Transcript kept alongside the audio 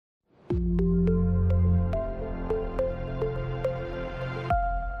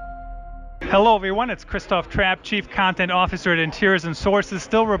Hello everyone, it's Christoph Trapp, Chief Content Officer at Interiors and Sources,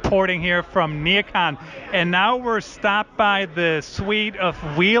 still reporting here from NeoCon. And now we're stopped by the suite of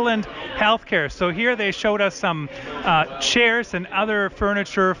Wieland Healthcare. So here they showed us some chairs and other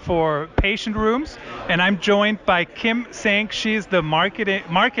furniture for patient rooms. And I'm joined by Kim Sink. She's the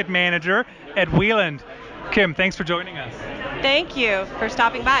market manager at Wieland. Kim, thanks for joining us. Thank you for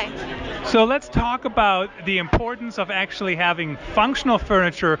stopping by. So let's talk about the importance of actually having functional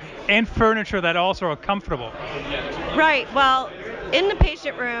furniture and furniture that also are comfortable. Right. Well, in the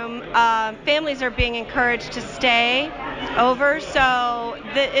patient room, families are being encouraged to stay over, so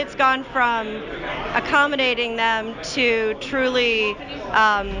it's gone from accommodating them to truly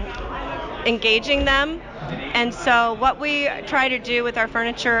engaging them. And so what we try to do with our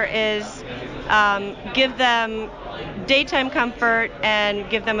furniture is give them daytime comfort and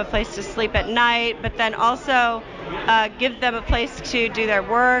give them a place to sleep at night, but then also give them a place to do their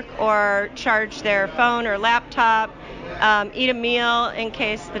work or charge their phone or laptop, eat a meal in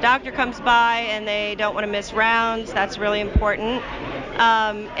case the doctor comes by and they don't want to miss rounds. That's really important.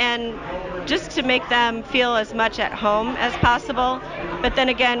 And just to make them feel as much at home as possible. But then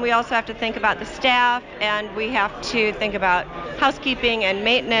again, we also have to think about the staff, and we have to think about housekeeping and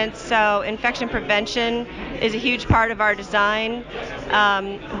maintenance. So infection prevention is a huge part of our design.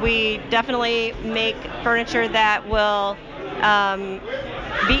 We definitely make furniture that will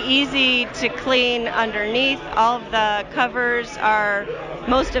be easy to clean underneath.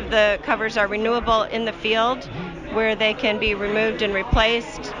 Most of the covers are renewable in the field, where they can be removed and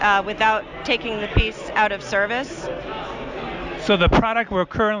replaced without taking the piece out of service. So the product we're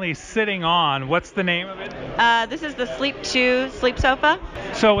currently sitting on, what's the name of it? This is the Sleep 2 sleep sofa.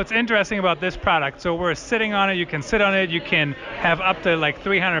 So what's interesting about this product, so we're sitting on it, you can sit on it, you can have up to like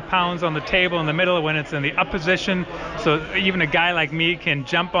 300 pounds on the table in the middle when it's in the up position, so even a guy like me can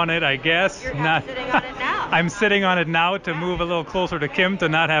jump on it, I guess. You're not sitting on it now. I'm sitting on it now to move a little closer to Kim to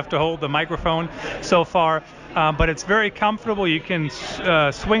not have to hold the microphone so far. But it's very comfortable. You can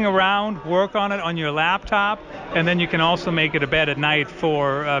swing around, work on it on your laptop, and then you can also make it a bed at night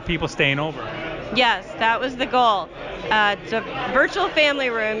for people staying over. Yes, that was the goal. It's a virtual family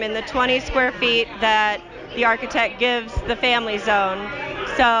room in the 20 square feet that the architect gives the family zone.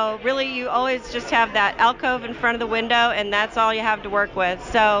 So really you always just have that alcove in front of the window, and that's all you have to work with.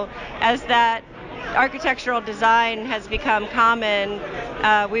 So as that architectural design has become common,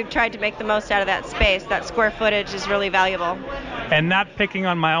 we've tried to make the most out of that space. That square footage is really valuable. And not picking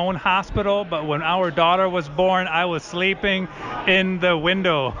on my own hospital, but when our daughter was born, I was sleeping in the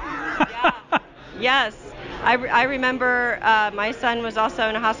window. Yeah. Yes. I remember my son was also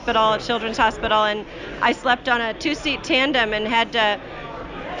in a hospital, a children's hospital, and I slept on a two-seat tandem and had to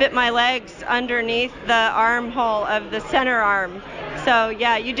fit my legs underneath the armhole of the center arm. So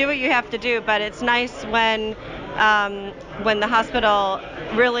yeah, you do what you have to do, but it's nice when the hospital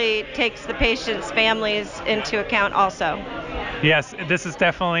really takes the patient's families into account also. Yes, this is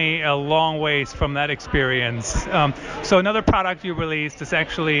definitely a long ways from that experience. So another product you released is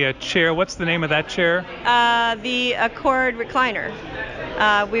actually a chair. What's the name of that chair? The Accord recliner.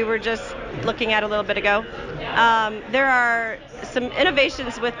 We were just looking at a little bit ago. There are some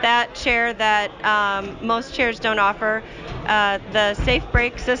innovations with that chair that most chairs don't offer. The Safe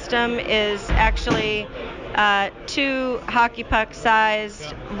Break system is actually 2 hockey puck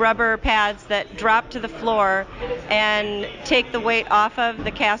sized rubber pads that drop to the floor and take the weight off of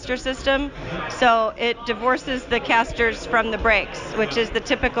the caster system. So it divorces the casters from the brakes, which is the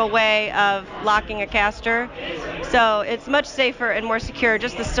typical way of locking a caster. So it's much safer and more secure.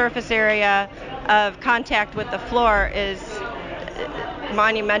 Just the surface area of contact with the floor is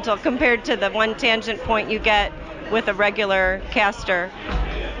monumental compared to the one tangent point you get with a regular caster.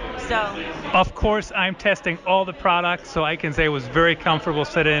 So, of course, I'm testing all the products, so I can say it was very comfortable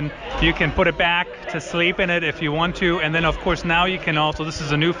sit in. You can put it back to sleep in it if you want to, and then of course now you can also, this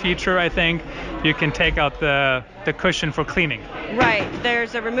is a new feature I think, you can take out the cushion for cleaning. Right,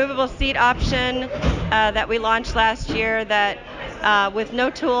 there's a removable seat option that we launched last year that with no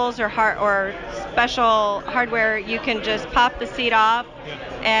tools or special hardware, you can just pop the seat off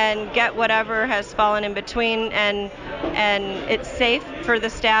and get whatever has fallen in between, and it's safe for the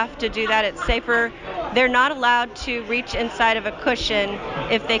staff to do that. It's safer. They're not allowed to reach inside of a cushion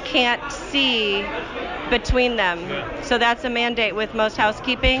if they can't see between them. So that's a mandate with most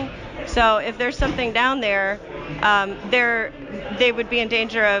housekeeping. So if there's something down there, they would be in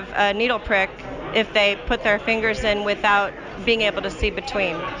danger of a needle prick if they put their fingers in without being able to see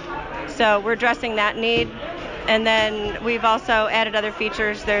between. So we're addressing that need. And then we've also added other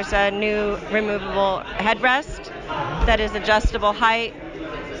features. There's a new removable headrest that is adjustable height.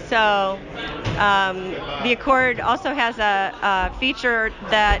 So the Accord also has a feature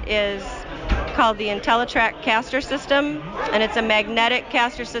that is called the IntelliTrack caster system, and it's a magnetic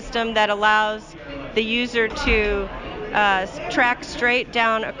caster system that allows the user to track straight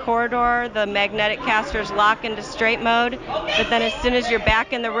down a corridor. The magnetic casters lock into straight mode, but then as soon as you're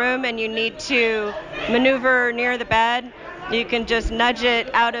back in the room and you need to maneuver near the bed, you can just nudge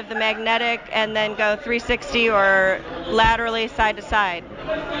it out of the magnetic and then go 360 or laterally side to side.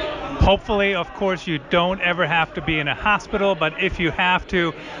 Hopefully, of course, you don't ever have to be in a hospital, but if you have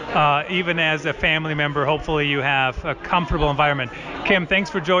to, even as a family member, hopefully you have a comfortable environment. Kim, thanks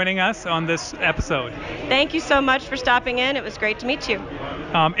for joining us on this episode. Thank you so much for stopping in. It was great to meet you.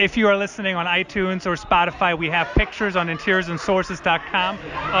 If you are listening on iTunes or Spotify, we have pictures on interiorsandsources.com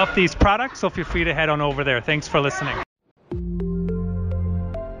of these products, so feel free to head on over there. Thanks for listening.